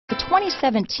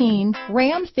2017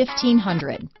 Ram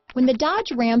 1500. When the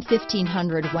Dodge Ram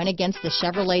 1500 went against the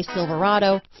Chevrolet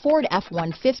Silverado, Ford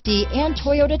F-150, and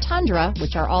Toyota Tundra,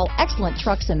 which are all excellent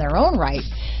trucks in their own right,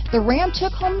 the Ram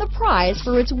took home the prize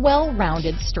for its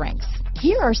well-rounded strengths.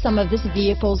 Here are some of this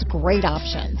vehicle's great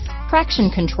options: traction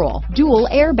control, dual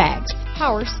airbags,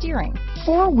 power steering,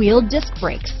 four-wheel disc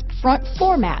brakes, front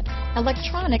floor mats,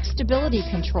 electronic stability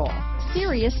control,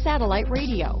 Sirius satellite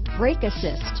radio, brake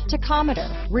assist, tachometer,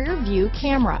 rear view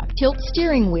camera, tilt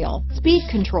steering wheel, speed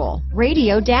control,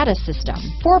 radio data system,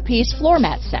 four-piece floor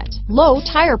mat set, low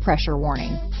tire pressure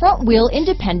warning, front wheel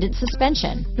independent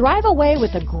suspension. Drive away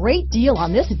with a great deal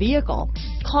on this vehicle.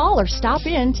 Call or stop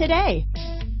in today.